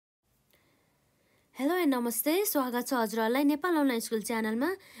Hello and नमस्ते, स्वागत छ हजुरहरूलाई नेपाल अनलाइन स्कुल च्यानलमा।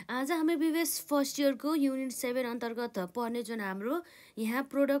 आज हामी BBS फर्स्ट इयरको युनिट 7 अन्तर्गत पढ्ने जुन हाम्रो यहाँ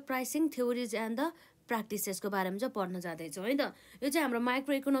product pricing theories and the प्र्याक्टिसेसको बारेमा चाहिँ पढ्न जाँदैछौँ है त। यो चाहिँ हाम्रो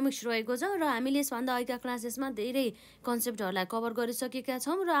माइक्रो इकोनोमिक्स रहेको छ र हामीले यसभन्दा अहिलेका क्लासेसमा धेरै कन्सेप्टहरूलाई कभर गरिसकेका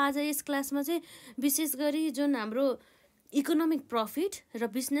छौँ र आज यस क्लासमा चाहिँ विशेष गरी जुन हाम्रो इकोनोमिक प्रफिट र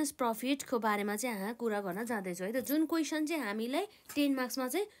बिजनेस प्रफिटको बारेमा चाहिँ यहाँ कुरा गर्न जाँदैछौँ है त। जुन क्वेसन चाहिँ हामीलाई 10 मार्क्समा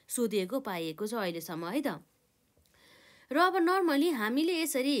चाहिँ सोधिएको पाइएको छ अहिलेसम्म है त। र अब नर्मली हामीले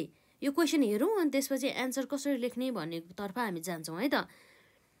यसरी यो क्वेसन हेरौँ अनि त्यसपछि एन्सर कसरी लेख्ने भन्नेतर्फ हामी जान्छौँ है त।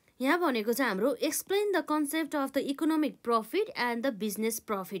 यहाँ भनेको चाहिँ हाम्रो explain the concept of the economic profit and the business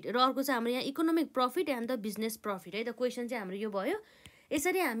profit र अर्को चाहिँ हाम्रो यहाँ economic profit and the business profit है त। क्वेसन चाहिँ हाम्रो यो भयो।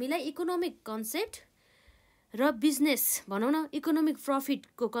 यसरी हामीलाई इकोनोमिक कन्सेप्ट र बिजनेस भनौँ न इकोनोमिक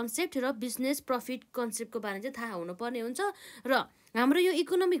प्रफिटको कन्सेप्ट र बिजनेस प्रफिट कन्सेप्टको बारेमा चाहिँ थाहा हुनुपर्ने हुन्छ र हाम्रो यो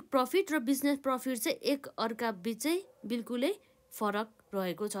इकोनोमिक प्रफिट र बिजनेस प्रफिट चाहिँ एक अर्का बिच चाहिँ बिल्कुलै फरक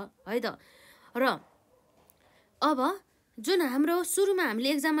रहेको छ है त। र अब जुन हाम्रो सुरुमा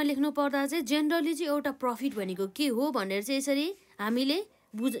हामीले एक्जाममा लेख्नु पर्दा चाहिँ जेनरली चाहिँ एउटा प्रफिट भनेको के हो भनेर चाहिँ यसरी हामीले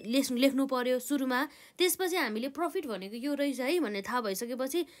लेख्नु पर्यो सुरुमा। त्यसपछि हामीले प्रफिट भनेको यो रहेछ है भन्ने थाहा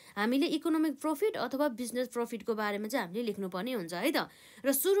भइसकेपछि हामीले इकोनोमिक प्रफिट अथवा बिजनेस प्रफिटको बारेमा चाहिँ हामीले लेख्नुपर्ने हुन्छ है त।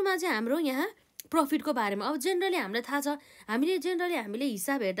 र सुरुमा चाहिँ हाम्रो यहाँ प्रफिटको बारेमा अब जेनरली हामीलाई थाहा छ, हामीले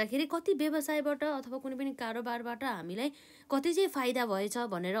हिसाब हेर्दाखेरि कति व्यवसायबाट अथवा कुनै पनि कारोबारबाट हामीलाई कति चाहिँ फाइदा भएछ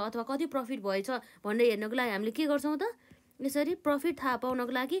भनेर अथवा कति प्रफिट भएछ भनेर हेर्नको लागि हामीले के गर्छौँ त, यसरी प्रफिट थाहा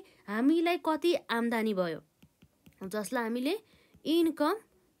पाउनको लागि हामीलाई कति आम्दानी भयो जसलाई हामीले इन्कम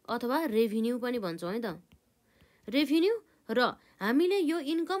अथवा रेभिन्यू पनि भन्छौँ है त। रेभिन्यू र हामीले यो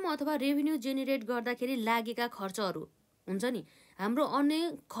इन्कम अथवा रेभिन्यू जेनेरेट गर्दाखेरि लागेका खर्चहरू हुन्छ नि, हाम्रो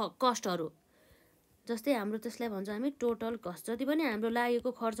अन्य कस्टहरू जस्तै हाम्रो त्यसलाई भन्छ हामी टोटल कस्ट। जति पनि हाम्रो लागेको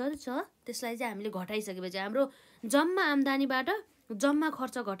खर्चहरू छ त्यसलाई चाहिँ हामीले घटाइसकेपछि हाम्रो जम्मा आम्दानीबाट जम्मा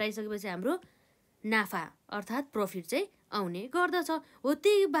खर्च घटाइसकेपछि हाम्रो नाफा अर्थात् प्रफिट चाहिँ आउने गर्दछ हो।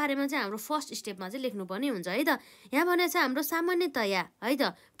 त्यही बारेमा चाहिँ हाम्रो फर्स्ट स्टेपमा चाहिँ लेख्नुपर्ने हुन्छ है त। यहाँ भने चाहिँ हाम्रो सामान्यतया है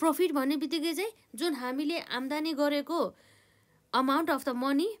त प्रफिट भन्ने बित्तिकै चाहिँ जुन हामीले आम्दानी गरेको अमाउन्ट अफ द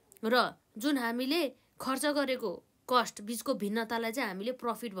मनी र जुन हामीले खर्च गरेको कस्ट बिचको भिन्नतालाई चाहिँ हामीले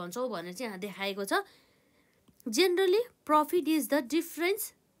प्रफिट भन्छौँ भनेर चाहिँ यहाँ देखाएको छ। Generally profit is the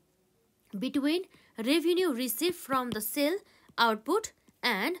difference between revenue receive from the sale output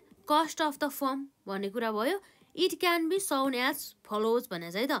and cost of the form भन्ने कुरा भयो। इट क्यान बी साउन एज फलोज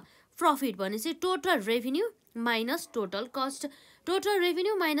भनेर चाहिँ त। प्रफिट भनेपछि total revenue minus total cost. Total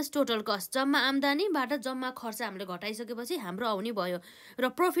revenue minus total cost जम्मा आम्दानीबाट जम्मा खर्च हामीले घटाइसकेपछि हाम्रो आउने भयो। र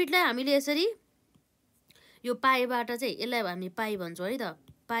प्रफिटलाई हामीले यसरी यो पाइबाट चाहिँ यसलाई हामी पाइ भन्छौँ है त,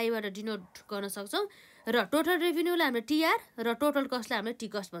 पाइबाट डिनोट गर्न सक्छौँ। र टोटल रेभिन्यूलाई हामीले टिआर र टोटल कस्टलाई हामीले टी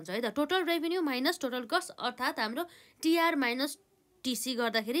कस्ट भन्छौँ है त। Total revenue minus total cost अर्थात् हाम्रो टिआर माइनस टिसी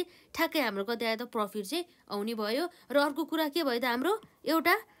गर्दाखेरि ठ्याक्कै हाम्रो कति आयो त प्रफिट चाहिँ आउने भयो। र अर्को कुरा के भयो त, हाम्रो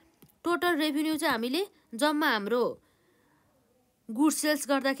एउटा टोटल रेभिन्यू चाहिँ हामीले जम्मा हाम्रो गुड सेल्स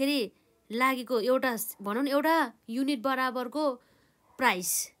गर्दाखेरि लागेको एउटा भनौँ न एउटा युनिट बराबरको प्राइस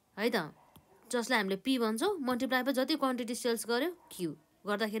है त, जसलाई हामीले पी भन्छौँ, मल्टिप्लाई बाइ जति क्वान्टिटी सेल्स गर्यो क्यू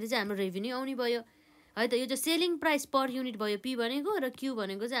गर्दाखेरि चाहिँ हाम्रो रेभिन्यू आउने भयो है त। यो चाहिँ सेलिङ प्राइस पर युनिट भयो पी भनेको, र क्यू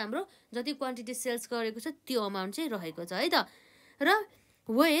भनेको चाहिँ हाम्रो जति क्वान्टिटी सेल्स गरेको छ त्यो अमाउन्ट चाहिँ रहेको छ है त। र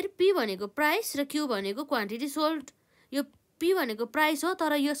वेयर पी भनेको प्राइस र क्यू भनेको क्वान्टिटी सोल्ड। यो पी भनेको प्राइस हो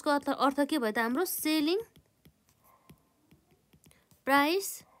तर यसको अर्थ के भयो त, हाम्रो सेलिङ प्राइस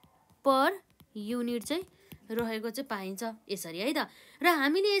पर युनिट चाहिँ रहेको चाहिँ पाइन्छ यसरी है त। र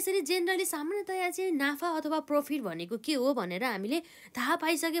हामीले यसरी जेनरली सामान्यतया चाहिँ नाफा अथवा प्रफिट भनेको के हो भनेर हामीले थाहा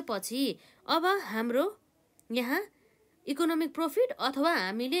पाइसकेपछि अब हाम्रो यहाँ इकोनोमिक प्रफिट अथवा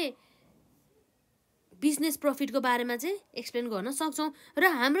हामीले बिजनेस प्रफिटको बारेमा चाहिँ एक्सप्लेन गर्न सक्छौँ। र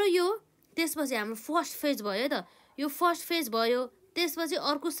हाम्रो यो त्यसपछि हाम्रो फर्स्ट फेज भयो त, यो फर्स्ट फेज भयो। त्यसपछि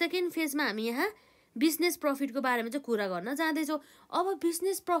अर्को सेकेन्ड फेजमा हामी यहाँ बिजनेस प्रफिटको बारेमा चाहिँ कुरा गर्न जाँदैछौँ। अब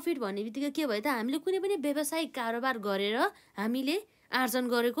बिजनेस प्रफिट भन्ने बित्तिकै के भयो त, हामीले कुनै पनि व्यावसायिक कारोबार गरेर हामीले आर्जन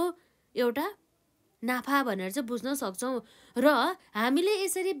गरेको एउटा नाफा भनेर चाहिँ बुझ्न सक्छौँ। र हामीले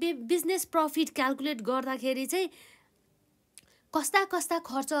यसरी बिजनेस प्रफिट क्यालकुलेट गर्दाखेरि चाहिँ कस्ता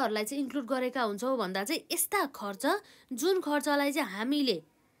खर्चहरूलाई चाहिँ इन्क्लुड गरेका हुन्छौँ भन्दा चाहिँ यस्ता खर्च जुन खर्चलाई चाहिँ हामीले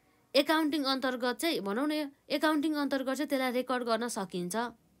एकाउन्टिङ अन्तर्गत चाहिँ भनौँ न एकाउन्टिङ अन्तर्गत चाहिँ त्यसलाई रेकर्ड गर्न सकिन्छ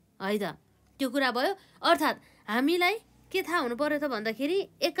है त। त्यो कुरा भयो। अर्थात् हामीलाई के थाहा हुनु पर्यो त भन्दाखेरि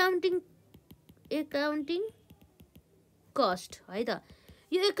एकाउन्टिङ कस्ट है त।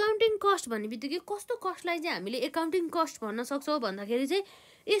 यो एकाउन्टिङ कस्ट भन्ने बित्तिकै कस्तो कस्टलाई चाहिँ हामीले एकाउन्टिङ कस्ट भन्न सक्छौँ भन्दाखेरि चाहिँ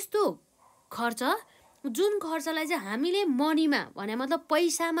यस्तो खर्च जुन खर्चलाई चाहिँ हामीले मनीमा भने मतलब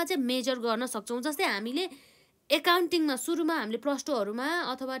पैसामा चाहिँ मेजर गर्न सक्छौँ। जस्तै हामीले एकाउन्टिङमा सुरुमा हामीले +2हरूमा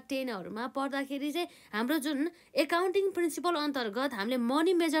अथवा 10हरूमा पढ्दाखेरि चाहिँ हाम्रो जुन एकाउन्टिङ प्रिन्सिपल अन्तर्गत हामीले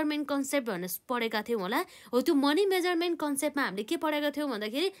मनी मेजरमेन्ट कन्सेप्ट भन्ने पढेका थियौँ होला। हो त्यो मनी मेजरमेन्ट कन्सेप्टमा हामीले के पढेका थियौँ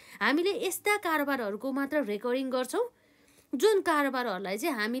भन्दाखेरि हामीले यस्ता कारोबारहरूको मात्र रेकर्डिङ गर्छौँ जुन कारोबारहरूलाई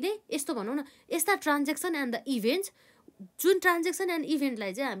चाहिँ हामीले यस्तो भनौँ न यस्ता ट्रान्जेक्सन एन्ड द इभेन्ट्स जुन ट्रान्जेक्सन एन्ड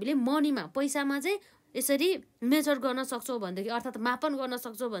इभेन्टलाई चाहिँ हामीले मनीमा पैसामा चाहिँ यसरी मेजर गर्न सक्छौँ भनेदेखि अर्थात् मापन गर्न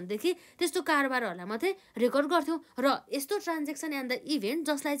सक्छौँ भनेदेखि त्यस्तो कारोबारहरूलाई मात्रै रेकर्ड गर्थ्यौँ। र यस्तो ट्रान्जेक्सन एन्ड द इभेन्ट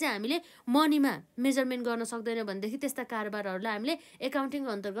जसलाई चाहिँ हामीले मनीमा मेजरमेन्ट गर्न सक्दैन भनेदेखि त्यस्ता कारोबारहरूलाई हामीले एकाउन्टिङ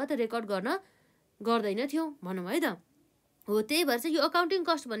अन्तर्गत रेकर्ड गर्दैनथ्यौँ भनौँ है त। हो त्यही भएर चाहिँ यो अकाउन्टिङ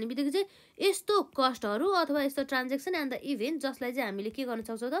कस्ट भन्ने बित्तिकै चाहिँ यस्तो कस्टहरू अथवा यस्तो ट्रान्जेक्सन एन्ड द इभेन्ट जसलाई चाहिँ हामीले के गर्न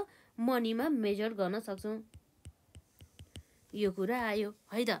सक्छौँ त मनीमा मेजर गर्न सक्छौँ। यो कुरा आयो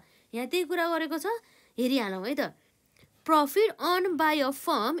है त। यहाँ त्यही कुरा गरेको छ, हेरिहालौँ है त। Profit earn by a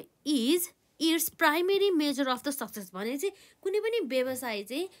firm is it's primary measure of the success भने चाहिँ कुनै पनि व्यवसाय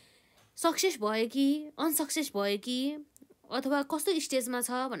चाहिँ सक्सेस भयो कि अनसक्सेस भयो कि अथवा कस्तो स्टेजमा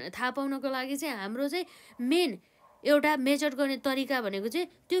छ भनेर थाहा पाउनको लागि चाहिँ हाम्रो चाहिँ मेन एउटा मेजर गर्ने तरिका भनेको चाहिँ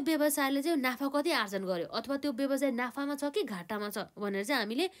त्यो व्यवसायले चाहिँ नाफा कति आर्जन गर्यो अथवा त्यो व्यवसाय नाफामा छ कि घाटामा छ भनेर चाहिँ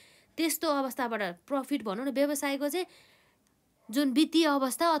हामीले त्यस्तो अवस्थाबाट प्रफिट भनौँ न व्यवसायको चाहिँ जुन वित्तीय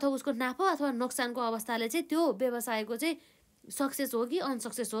अवस्था अथवा उसको नाफा अथवा नोक्सानको अवस्थाले चाहिँ त्यो व्यवसायको चाहिँ सक्सेस हो कि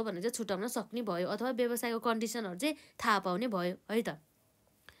अनसक्सेस हो भनेर चाहिँ छुट्याउन सक्ने भयो अथवा व्यवसायको कन्डिसनहरू चाहिँ थाहा पाउने भयो है त।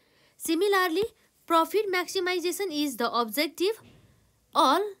 Similarly profit maximisation is the objective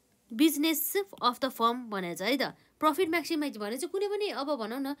all business of the form भनेर चाहिँ है त। प्रफिट म्याक्सिमाइज भने चाहिँ कुनै पनि अब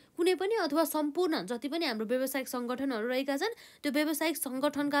भनौँ न कुनै पनि अथवा सम्पूर्ण जति पनि हाम्रो व्यावसायिक सङ्गठनहरू रहेका छन् त्यो व्यावसायिक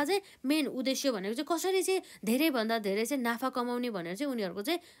सङ्गठनका चाहिँ मेन उद्देश्य भनेको चाहिँ कसरी चाहिँ धेरैभन्दा धेरै चाहिँ नाफा कमाउने भनेर चाहिँ उनीहरूको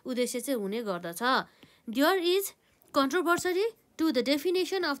चाहिँ उद्देश्य चाहिँ हुने गर्दछ। There is controversy to the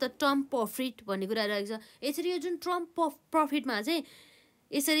definition of the term profit भन्ने कुरा रहेको छ। यसरी यो जुन टर्म प्रफिटमा चाहिँ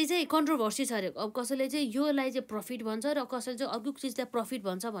यसरी चाहिँ कन्ट्रोभर्सी छ अरे। अब कसैले चाहिँ योलाई चाहिँ प्रफिट भन्छ र कसैले चाहिँ अर्को चिजलाई प्रफिट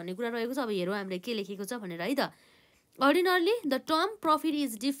भन्छ भन्ने कुरा रहेको छ। अब हेरौँ हामीले के लेखेको छ भनेर है त। Ordinarily, the term profit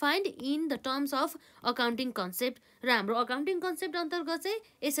is defined in the terms of accounting concept र हाम्रो अकाउन्टिङ कन्सेप्ट अन्तर्गत चाहिँ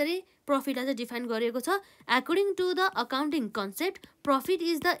यसरी प्रफिटलाई चाहिँ डिफाइन गरिएको छ। According to the accounting concept, profit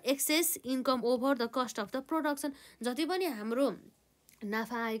is the excess income over the cost of the production। जति पनि हाम्रो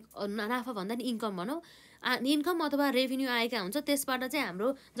नाफा भन्दा नि इन्कम भनौँ इन्कम अथवा रेभिन्यू आएका हुन्छ त्यसबाट चाहिँ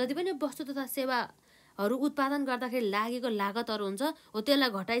हाम्रो जति पनि वस्तु तथा सेवाहरू उत्पादन गर्दाखेरि लागेको लागतहरू हुन्छ हो त्यसलाई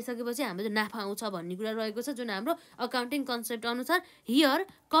घटाइसकेपछि हाम्रो नाफा आउँछ भन्ने कुरा रहेको छ जुन हाम्रो अकाउन्टिङ कन्सेप्ट अनुसार। Here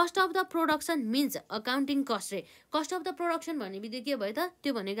cost of the production means accounting cost रे। कस्ट अफ द प्रोडक्सन भन्ने बित्तिकै के भयो त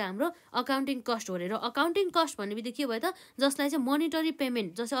त्यो भनेको हाम्रो अकाउन्टिङ कस्ट हो रे। र अकाउन्टिङ कस्ट भन्ने बित्तिकै के भयो त जसलाई चाहिँ मोनिटरी पेमेन्ट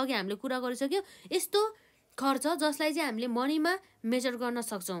जस्तै अघि हामीले कुरा गरिसक्यो यस्तो खर्च जसलाई चाहिँ हामीले मनीमा मेजर गर्न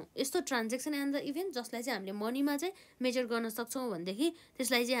सक्छौँ यस्तो ट्रान्जेक्सन एन्ड द इभेन्ट जसलाई चाहिँ हामीले मनीमा चाहिँ मेजर गर्न सक्छौँ भनेदेखि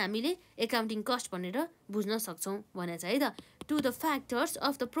त्यसलाई चाहिँ हामीले एकाउन्टिङ कस्ट भनेर बुझ्न सक्छौँ भनेर चाहिँ है त। To the factors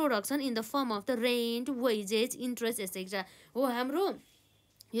of the production in the form of the rent wages interest etcetera हो। हाम्रो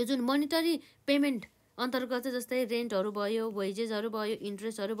यो जुन मोनिटरी पेमेन्ट अन्तर्गत चाहिँ जस्तै रेन्टहरू भयो वेजेसहरू भयो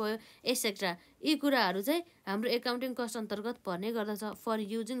इन्ट्रेस्टहरू भयो एसेट्रा यी कुराहरू चाहिँ हाम्रो एकाउन्टिङ कस्ट अन्तर्गत पर्ने गर्दछ। For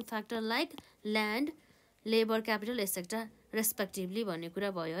using factor like land labour capital etcetera respectively भन्ने कुरा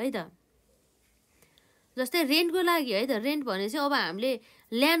भयो है त। जस्तै रेन्टको लागि है त रेन्ट भनेपछि अब हामीले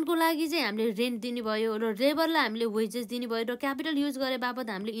ल्यान्डको लागि चाहिँ हामीले रेन्ट दिने भयो र लेबरलाई हामीले वेजेस दिने भयो र क्यापिटल युज गरे बापत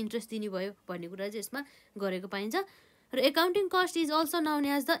हामीले इन्ट्रेस्ट दिने भयो भन्ने कुरा चाहिँ यसमा गरेको पाइन्छ। र accounting cost is also known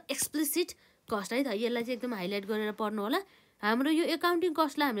as the explicit cost है त। यसलाई चाहिँ एकदम हाइलाइट गरेर पढ्नु होला। हाम्रो यो एकाउन्टिङ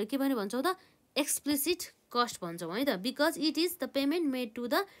कस्टलाई हामीले के भने भन्छौँ त एक्सप्लिसिट कस्ट भन्छौँ है त। Because it is the payment made to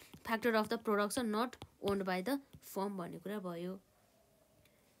the factor of the production not owned by the form भन्ने कुरा भयो।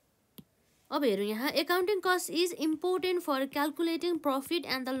 अब हेरौँ यहाँ accounting cost is important for calculating profit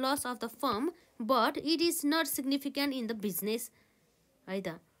and the loss of the form but it is not significant in the business है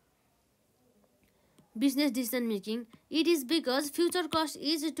त। Business decision making it is because future cost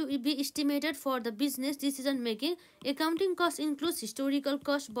is to be estimated for the business decision making. Accounting cost includes historical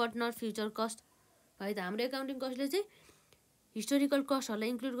cost but not future cost है त। हाम्रो accounting कस्टले चाहिँ historical कस्टहरूलाई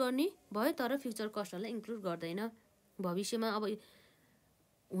include गर्ने भयो तर future कस्टहरूलाई include गर्दैन। भविष्यमा अब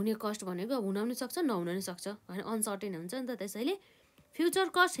हुने कस्ट भनेको हुन पनि सक्छ नहुन पनि सक्छ होइन अनसर्टेन हुन्छ नि त। त्यसैले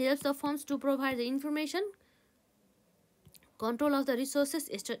future cost helps the firms to provide the information control of the resources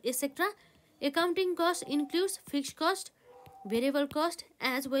etcetera. Accounting cost includes fixed cost variable cost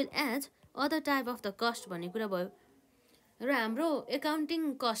as well as other type of the cost भन्ने कुरा भयो। र हाम्रो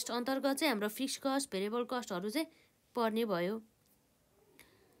एकाउन्टिङ कस्ट अन्तर्गत चाहिँ हाम्रो fixed cost variable कस्टहरू चाहिँ पर्ने भयो।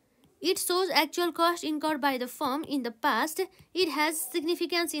 It shows actual cost incurred by the firm in the past. It has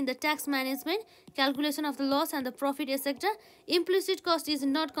significance in the tax management, calculation of the loss and the profit, etc. Implicit cost is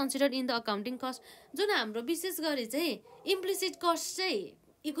not considered in the accounting cost. जुन हाम्रो विशेष गरी चाहिँ implicit cost चाहिँ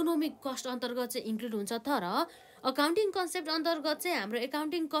economic cost अन्तर्गत चाहिँ include हुन्छ, तर अकाउन्टिङ कन्सेप्ट अन्तर्गत चाहिँ हाम्रो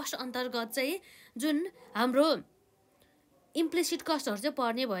एकाउन्टिङ कस्ट अन्तर्गत चाहिँ जुन हाम्रो इम्प्लिसिट कस्टहरू चाहिँ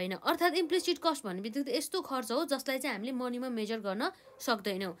पर्ने भएन। अर्थात् इम्प्लिसिट कस्ट भन्ने बित्तिकै यस्तो खर्च हो जसलाई चाहिँ हामीले मनीमा मेजर गर्न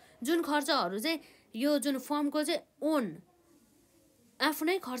सक्दैनौँ। जुन खर्चहरू चाहिँ यो जुन फर्मको चाहिँ ओन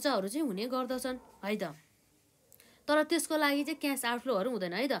आफ्नै खर्चहरू चाहिँ हुने गर्दछन् है त, तर त्यसको लागि चाहिँ क्यास आउटफ्लोहरू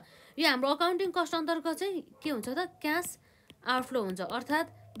हुँदैन है त। यो हाम्रो अकाउन्टिङ कस्ट अन्तर्गत चाहिँ के हुन्छ त, क्यास आउटफ्लो हुन्छ। अर्थात्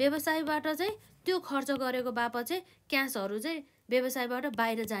व्यवसायबाट चाहिँ त्यो खर्च गरेको बापत चाहिँ क्यासहरू चाहिँ व्यवसायबाट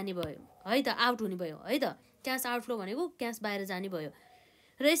बाहिर जाने भयो है त, आउट हुने भयो है त। क्यास आउटफ्लो भनेको क्यास बाहिर जाने भयो।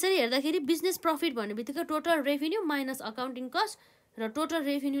 र यसरी हेर्दाखेरि बिजनेस प्रफिट भन्ने बित्तिकै total revenue minus accounting cost, र टोटल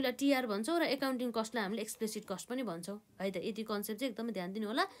रेभिन्यूलाई टिआर भन्छौँ र एकाउन्टिङ कस्टलाई हामीले एक्सप्लिसिट कस्ट पनि भन्छौँ है त। यति कन्सेप्ट चाहिँ एकदमै ध्यान दिनु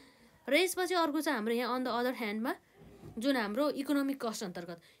होला। र यसपछि अर्को चाहिँ हाम्रो यहाँ अन द अदर ह्यान्डमा जुन हाम्रो इकोनोमिक कस्ट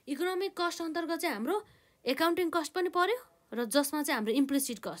अन्तर्गत, इकोनोमिक कस्ट अन्तर्गत चाहिँ हाम्रो एकाउन्टिङ कस्ट पनि पर्यो र जसमा चाहिँ हाम्रो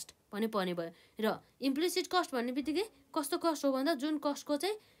इम्प्लिसिट कस्ट पनि पर्ने भयो। र इम्प्लिसिट कस्ट भन्ने बित्तिकै कस्तो कस्ट हो भन्दा जुन कस्टको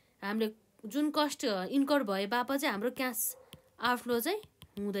चाहिँ हामीले जुन कस्ट इन्कर भए बापत चाहिँ हाम्रो क्यास आउटफ्लो चाहिँ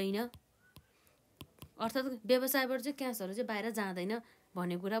हुँदैन, अर्थात् व्यवसायबाट चाहिँ क्यासहरू चाहिँ बाहिर जाँदैन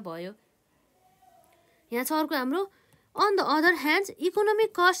भन्ने कुरा भयो। यहाँ छ अर्को हाम्रो on the other hand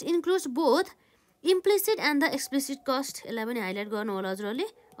economic cost includes both implicit and the explicit cost. यसलाई पनि हाइलाइट गर्नु होला हजुरहरूले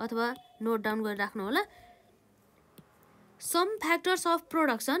अथवा नोट डाउन गरेर राख्नु होला। Some factors of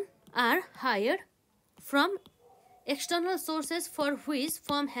production are hired from external sources for which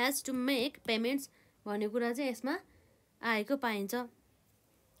form has to make payments भन्ने कुरा चाहिँ यसमा आएको पाइन्छ।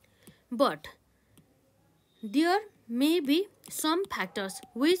 But there may be some factors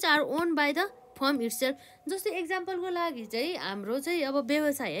which our own by the form itself. जस्तै एक्जाम्पलको लागि चाहिँ हाम्रो चाहिँ अब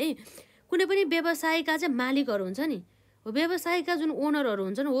व्यवसाय है, कुनै पनि व्यवसायका चाहिँ मालिकहरू हुन्छ नि, हो व्यवसायका जुन ओनरहरू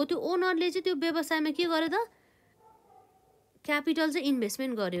हुन्छन्, हो त्यो ओनरले चाहिँ त्यो व्यवसायमा के गर्यो त, क्यापिटल चाहिँ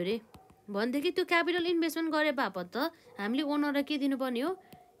इन्भेस्टमेन्ट गर्यो अरे भनेदेखि त्यो क्यापिटल इन्भेस्टमेन्ट गरे बापत त हामीले ओनरलाई के दिनुपर्ने हो,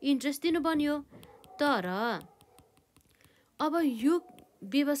 इन्ट्रेस्ट दिनुपर्ने हो। तर अब यो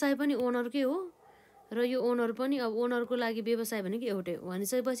व्यवसाय पनि ओनरकै हो र यो ओनर पनि, अब ओनरको लागि व्यवसाय भनेको एउटै हो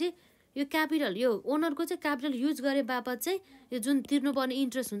भनिसकेपछि यो क्यापिटल, यो ओनरको चाहिँ क्यापिटल युज गरे बापत चाहिँ यो जुन तिर्नुपर्ने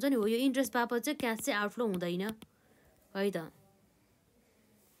इन्ट्रेस्ट हुन्छ नि, हो यो इन्ट्रेस्ट बापत चाहिँ क्यास चाहिँ आउटफ्लो हुँदैन है त।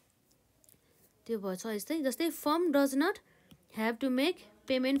 त्यो भन्छ जस्तै form does not have to make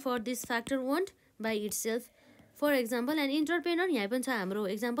payment for this factor owned by itself. For example, an entrepreneur, यहाँ पनि छ हाम्रो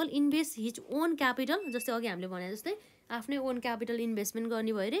एक्जाम्पल, इन्भेस्ट हिज ओन क्यापिटल, जस्तै अघि हामीले भने जस्तै आफ्नै ओन क्यापिटल इन्भेस्टमेन्ट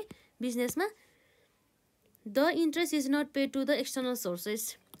गर्ने भयो अरे बिजनेसमा। The interest is not paid to the external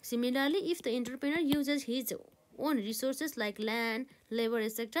sources. Similarly if the entrepreneur uses his own resources like land, labour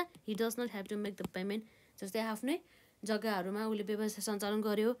etcetera, he does not have to make the payment. जस्तै आफ्नै जग्गाहरूमा उसले व्यवसाय सञ्चालन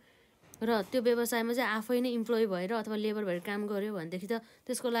गर्यो र त्यो व्यवसायमा चाहिँ आफै नै इम्प्लोइ भएर अथवा लेबर भएर काम गर्यो भनेदेखि त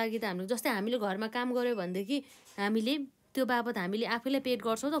त्यसको लागि त हामीले, जस्तै हामीले घरमा काम गर्यो भनेदेखि हामीले त्यो बापत हामीले आफैलाई पेड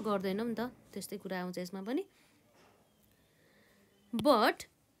गर्छौँ त, गर्दैनौँ नि त, त्यस्तै कुरा आउँछ यसमा पनि। But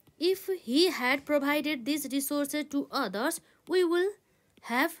if he had provided this resources to others we will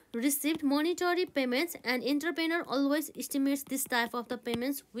have received monetary payments and entrepreneur always इस्टिमेट्स this type of the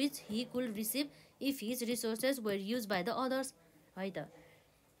payments which he could receive if his resources where use by the others है त।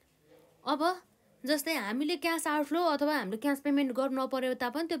 अब जस्तै हामीले cash outflow अथवा हामीले cash payment गर्नु नपर्यो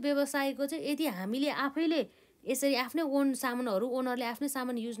तापनि त्यो व्यवसायको चाहिँ यदि हामीले आफैले यसरी आफ्नै ओन सामानहरू, ओनरले आफ्नै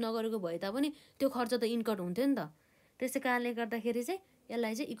सामान युज नगरेको भए तापनि त्यो खर्च त इन्कट हुन्थ्यो नि त। त्यसै कारणले गर्दाखेरि चाहिँ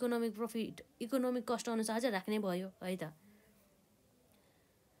यसलाई चाहिँ इकोनोमिक प्रफिट, इकोनोमिक कस्ट अनुसार चाहिँ राख्ने भयो है त।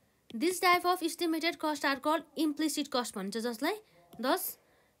 This type of estimated cost are called implicit cost भन्छ, जसलाई दस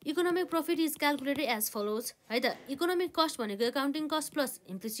economic profit is calculated as follows है त। इकोनोमिक कस्ट भनेको accounting cost plus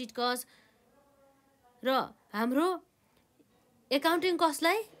implicit cost, र हाम्रो एकाउन्टिङ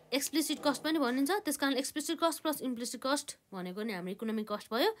कस्टलाई एक्सप्लिसिट कस्ट पनि भनिन्छ। त्यस कारण explicit cost plus implicit cost भनेको नि हाम्रो इकोनोमिक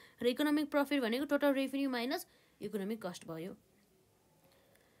कस्ट भयो, र इकोनोमिक प्रफिट भनेको total revenue minus economic cost भयो।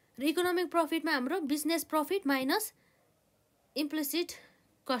 र इकोनोमिक प्रफिटमा हाम्रो business profit minus implicit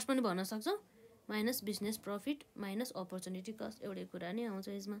cost पनि भन्न सक्छौँ, minus business profit minus opportunity cost, एउटै कुरा नै आउँछ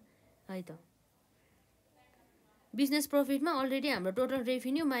यसमा है त। बिजनेस प्रफिटमा अलरेडी हाम्रो total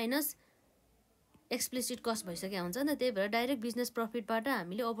revenue minus explicit cost भइसकेको हुन्छ नि त, त्यही भएर डाइरेक्ट बिजनेस प्रफिटबाट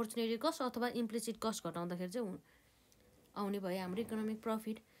हामीले अपर्च्युनिटी कस्ट अथवा इम्प्लिसिट कस्ट घटाउँदाखेरि चाहिँ आउने भयो हाम्रो economic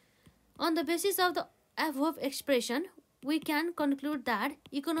profit. On the basis of the एभोव expression we can conclude that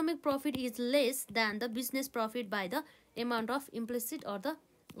economic profit is less than the business profit by the amount of implicit or the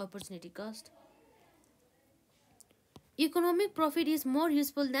opportunity cost economic profit is more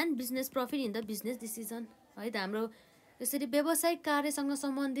useful then business profit in the business decision है त हाम्रो यसरी व्यावसायिक कार्यसँग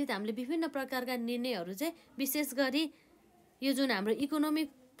सम्बन्धित हामीले विभिन्न प्रकारका निर्णयहरू चाहिँ विशेष गरी यो जुन हाम्रो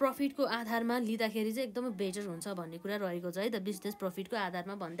इकोनोमिक प्रफिटको आधारमा लिँदाखेरि चाहिँ एकदमै बेटर हुन्छ भन्ने कुरा रहेको छ है त बिजनेस प्रफिटको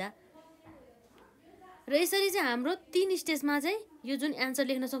आधारमा भन्दा र यसरी चाहिँ हाम्रो 3 स्टेजमा चाहिँ यो जुन एन्सर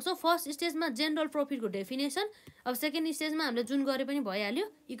लेख्न सक्छौँ फर्स्ट स्टेजमा जेनरल प्रफिटको डेफिनेसन अब सेकेन्ड स्टेजमा हामीले जुन गरे पनि भइहाल्यो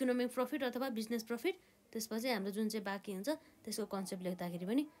इकोनोमिक प्रफिट अथवा बिजनेस प्रफिट त्यसपछि हाम्रो जुन चाहिँ बाँकी हुन्छ त्यसको कन्सेप्ट लेख्दाखेरि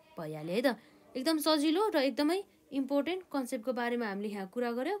पनि भइहाल्यो है त एकदम सजिलो र एकदमै इम्पोर्टेन्ट कन्सेप्टको बारेमा हामीले यहाँ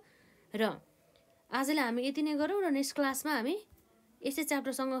कुरा गऱ्यौँ र आजलाई हामी यति नै गरौँ र नेक्स्ट क्लासमा हामी यसै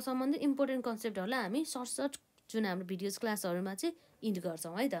च्याप्टरसँग सम्बन्धित इम्पोर्टेन्ट कन्सेप्टहरूलाई हामी सर्ट जुन हाम्रो भिडियोज क्लासहरूमा चाहिँ इन्ड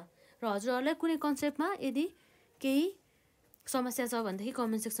गर्छौँ है त र हजुरहरूलाई कुनै कन्सेप्टमा यदि केही समस्या छ भनेदेखि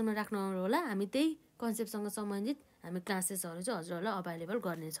कमेन्ट सेक्सनमा राख्नु होला हामी त्यही कन्सेप्टसँग सम्बन्धित हामी क्लासेसहरू चाहिँ हजुरहरूलाई अभाइलेबल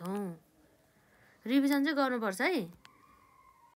गर्नेछौँ रिभिजन चाहिँ गर्नुपर्छ है